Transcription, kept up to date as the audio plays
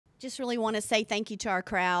Just really want to say thank you to our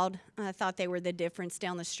crowd. I thought they were the difference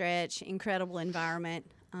down the stretch. Incredible environment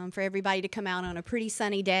for everybody to come out on a pretty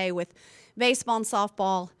sunny day with baseball and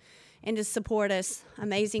softball and to support us.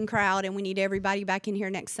 Amazing crowd, and we need everybody back in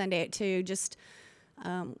here next Sunday at 2. Just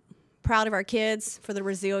proud of our kids for the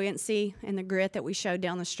resiliency and the grit that we showed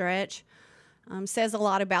down the stretch. Says a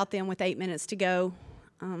lot about them with 8 minutes to go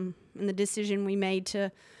and the decision we made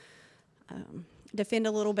to defend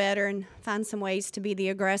a little better and find some ways to be the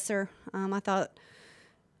aggressor. I thought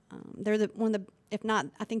they're one of the, if not,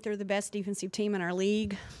 I think they're the best defensive team in our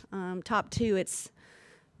league. Top 2, it's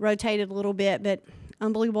rotated a little bit, but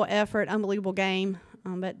unbelievable effort, unbelievable game.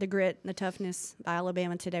 But the grit and the toughness by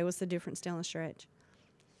Alabama today was the difference down the stretch.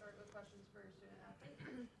 Start with questions for student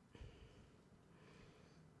athlete.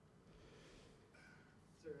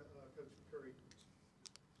 Sarah, Coach Curry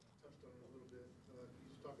touched on it a little bit. Can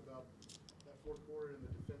you just talk about that fourth quarter and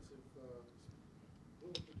the defensive,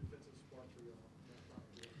 what was the defensive spark for y'all?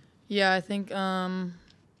 Yeah, I think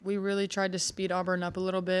we really tried to speed Auburn up a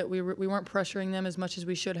little bit. We weren't pressuring them as much as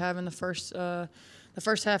we should have in the first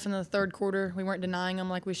half and the third quarter. We weren't denying them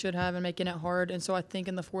like we should have and making it hard. And so I think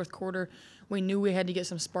in the fourth quarter, we knew we had to get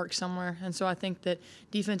some spark somewhere. And so I think that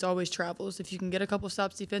defense always travels. If you can get a couple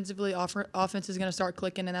stops defensively, offense is going to start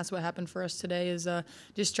clicking, and that's what happened for us today is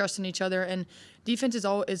just trusting each other. And defense is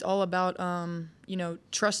all about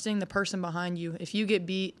trusting the person behind you. If you get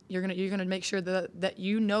beat, you're gonna make sure that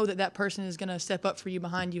you know that person is gonna step up for you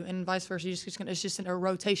behind you, and vice versa. It's just a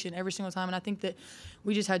rotation every single time. And I think that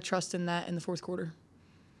we just had trust in that in the fourth quarter.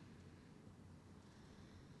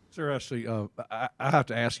 Sir Ashley, I have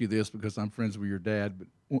to ask you this because I'm friends with your dad, but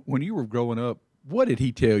when you were growing up, what did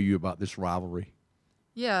he tell you about this rivalry?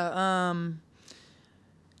 Yeah,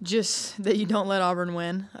 just that you don't let Auburn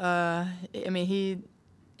win.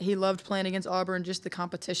 He loved playing against Auburn, just the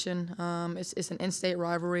competition. It's an in-state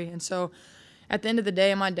rivalry. And so at the end of the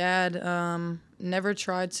day, my dad never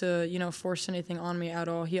tried to, force anything on me at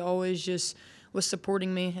all. He always just was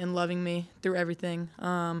supporting me and loving me through everything.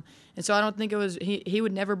 And so I don't think it was he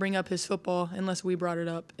would never bring up his football unless we brought it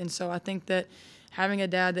up. And so I think that having a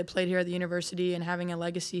dad that played here at the university and having a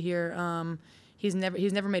legacy here, he's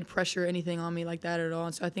never made pressure or anything on me like that at all.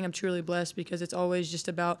 And so I think I'm truly blessed because it's always just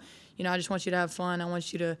about, I just want you to have fun. I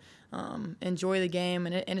want you to enjoy the game,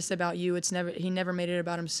 and it's about you. He never made it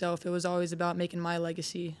about himself. It was always about making my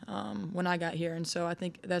legacy when I got here. And so I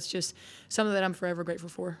think that's just something that I'm forever grateful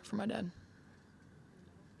for my dad.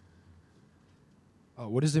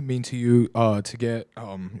 What does it mean to you to get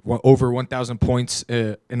over 1,000 points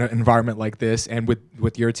in an environment like this and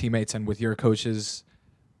with your teammates and with your coaches?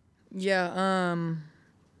 Yeah,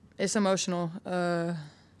 it's emotional. I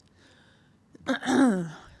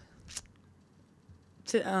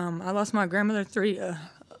lost my grandmother 3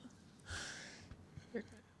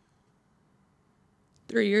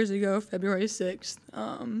 years ago, February 6th,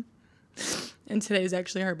 and today is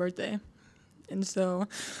actually her birthday. And so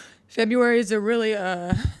February is a really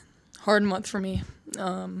hard month for me.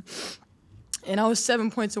 And I was 7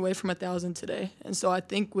 points away from 1,000 today. And so I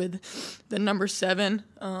think with the number 7,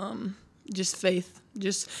 just faith,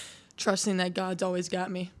 just trusting that God's always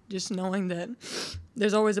got me, just knowing that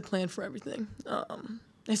there's always a plan for everything.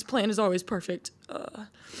 His plan is always perfect.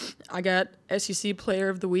 I got SEC Player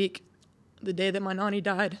of the Week the day that my nanny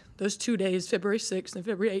died. Those 2 days, February 6th and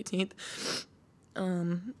February 18th.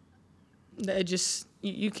 That just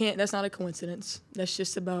you can't. That's not a coincidence. That's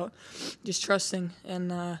just about just trusting,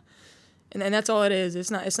 and that's all it is. It's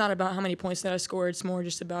not about how many points that I scored. It's more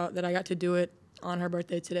just about that I got to do it on her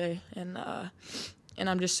birthday today, and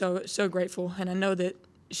I'm just so grateful. And I know that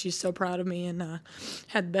she's so proud of me and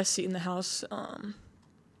had the best seat in the house.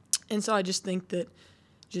 And so I just think that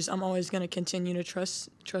I'm always going to continue to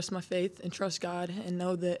trust my faith and trust God and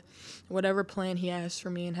know that whatever plan He has for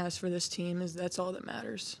me and has for this team that's all that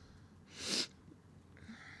matters.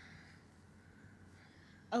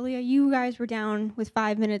 Aaliyah, you guys were down with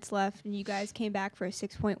 5 minutes left, and you guys came back for a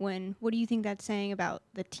 6-point win. What do you think that's saying about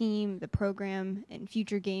the team, the program, and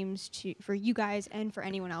future games for you guys and for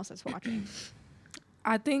anyone else that's watching?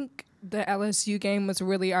 I think the LSU game was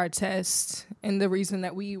really our test, and the reason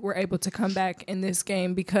that we were able to come back in this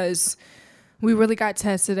game because we really got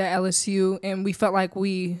tested at LSU, and we felt like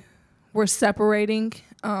we were separating.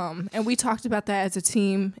 And we talked about that as a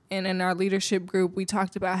team, and in our leadership group, we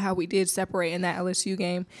talked about how we did separate in that LSU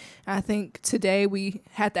game. And I think today we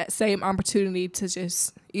had that same opportunity to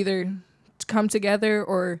just either come together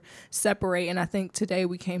or separate, and I think today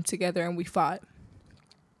we came together and we fought.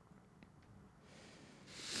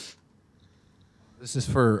 This is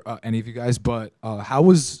for any of you guys, but how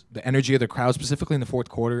was the energy of the crowd, specifically in the fourth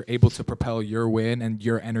quarter, able to propel your win and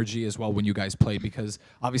your energy as well when you guys played? Because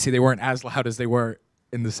obviously they weren't as loud as they were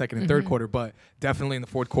in the second and third quarter, but definitely in the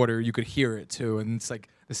fourth quarter you could hear it too, and it's like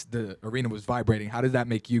the arena was vibrating. How did that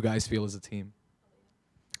make you guys feel as a team?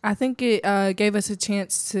 I think it gave us a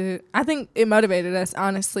chance to. I think it motivated us.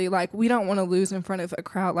 Honestly, like we don't want to lose in front of a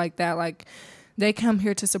crowd like that. Like they come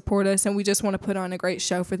here to support us, and we just want to put on a great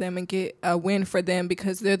show for them and get a win for them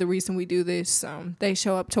because they're the reason we do this. They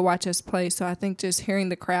show up to watch us play, so I think just hearing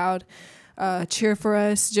the crowd cheer for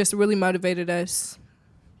us just really motivated us.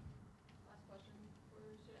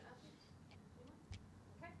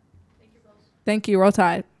 Thank you, Roll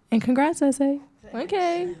Tide. And congrats, SA.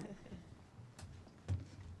 Okay.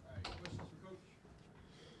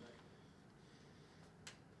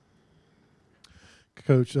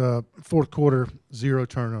 Coach, fourth quarter, 0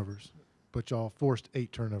 turnovers, but y'all forced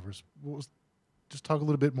 8 turnovers. Just talk a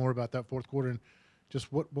little bit more about that fourth quarter and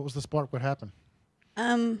just what was the spark? What happened?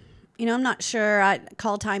 I'm not sure. I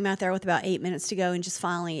called timeout there with about 8 minutes to go, and just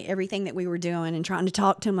finally everything that we were doing and trying to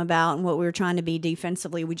talk to them about and what we were trying to be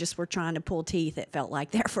defensively, we just were trying to pull teeth. It felt like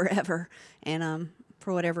there forever, and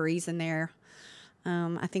for whatever reason there,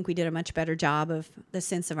 I think we did a much better job of the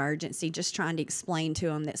sense of urgency, just trying to explain to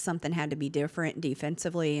them that something had to be different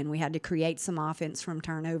defensively, and we had to create some offense from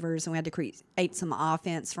turnovers, and we had to create some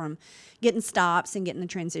offense from getting stops and getting the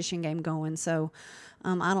transition game going. So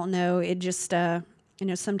I don't know. It just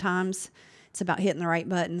sometimes it's about hitting the right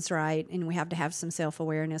buttons, right? And we have to have some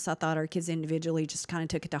self-awareness. I thought our kids individually just kind of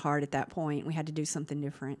took it to heart at that point. We had to do something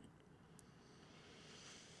different.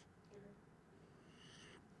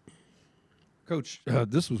 Coach,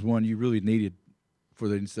 this was one you really needed for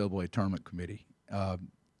the NCAA tournament committee.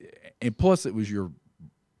 And plus it was your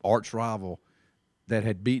arch rival that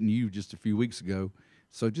had beaten you just a few weeks ago.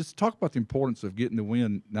 So just talk about the importance of getting the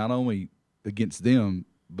win, not only against them,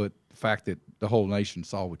 but the fact that the whole nation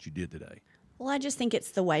saw what you did today. Well, I just think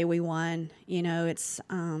it's the way we won. It's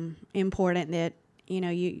important that,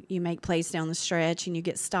 you make plays down the stretch and you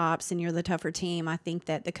get stops and you're the tougher team. I think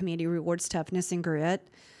that the committee rewards toughness and grit.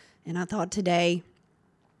 And I thought today,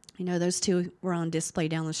 those two were on display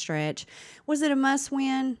down the stretch. Was it a must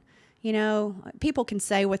win? People can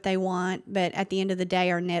say what they want, but at the end of the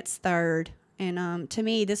day, our net's third. And to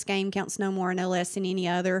me, this game counts no more, no less than any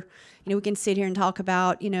other. We can sit here and talk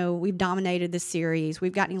about, we've dominated this series.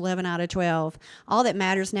 We've gotten 11 out of 12. All that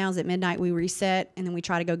matters now is at midnight we reset, and then we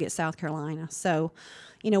try to go get South Carolina. So,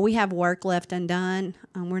 we have work left undone.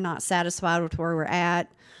 We're not satisfied with where we're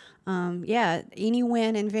at. Any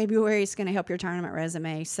win in February is going to help your tournament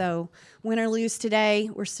resume. So win or lose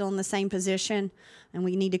today, we're still in the same position, and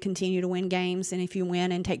we need to continue to win games. And if you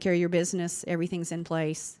win and take care of your business, everything's in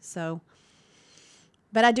place. So.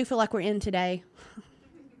 But I do feel like we're in today.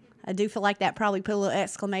 I do feel like that probably put a little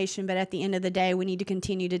exclamation, but at the end of the day, we need to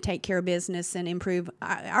continue to take care of business and improve.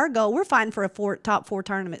 Our goal, we're fighting for a top 4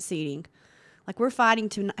 tournament seeding. Like, we're fighting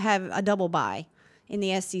to have a double bye in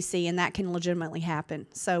the SEC, and that can legitimately happen.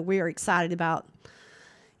 So we are excited about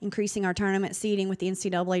increasing our tournament seeding with the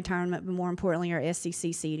NCAA tournament, but more importantly, our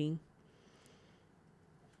SEC seeding.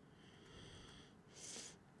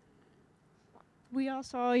 We all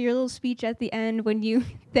saw your little speech at the end when you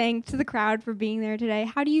thanked the crowd for being there today.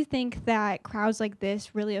 How do you think that crowds like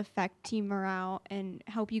this really affect team morale and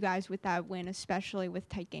help you guys with that win, especially with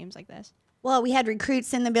tight games like this? Well, we had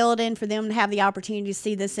recruits in the building for them to have the opportunity to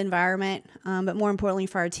see this environment, but more importantly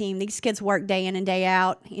for our team. These kids work day in and day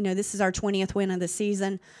out. This is our 20th win of the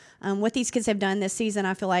season. What these kids have done this season,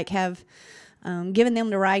 I feel like, have given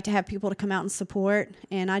them the right to have people to come out and support,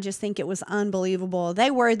 and I just think it was unbelievable.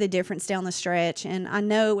 They were the difference down the stretch, and I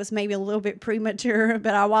know it was maybe a little bit premature,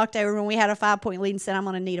 but I walked over when we had a 5-point lead and said, I'm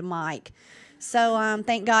going to need a mic. So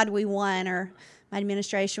thank God we won, or my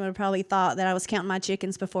administration would have probably thought that I was counting my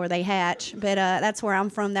chickens before they hatch, but that's where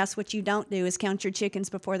I'm from. That's what you don't do, is count your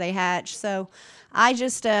chickens before they hatch. So I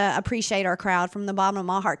just appreciate our crowd from the bottom of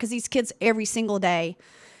my heart, because these kids every single day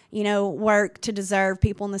work to deserve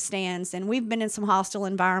people in the stands. And we've been in some hostile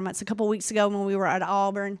environments. A couple weeks ago when we were at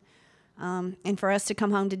Auburn, and for us to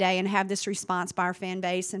come home today and have this response by our fan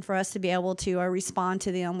base, and for us to be able to respond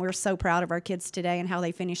to them, we're so proud of our kids today and how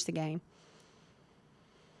they finished the game.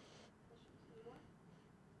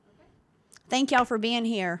 Thank y'all for being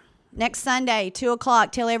here. Next Sunday, 2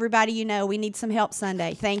 o'clock, tell everybody we need some help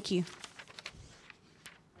Sunday. Thank you.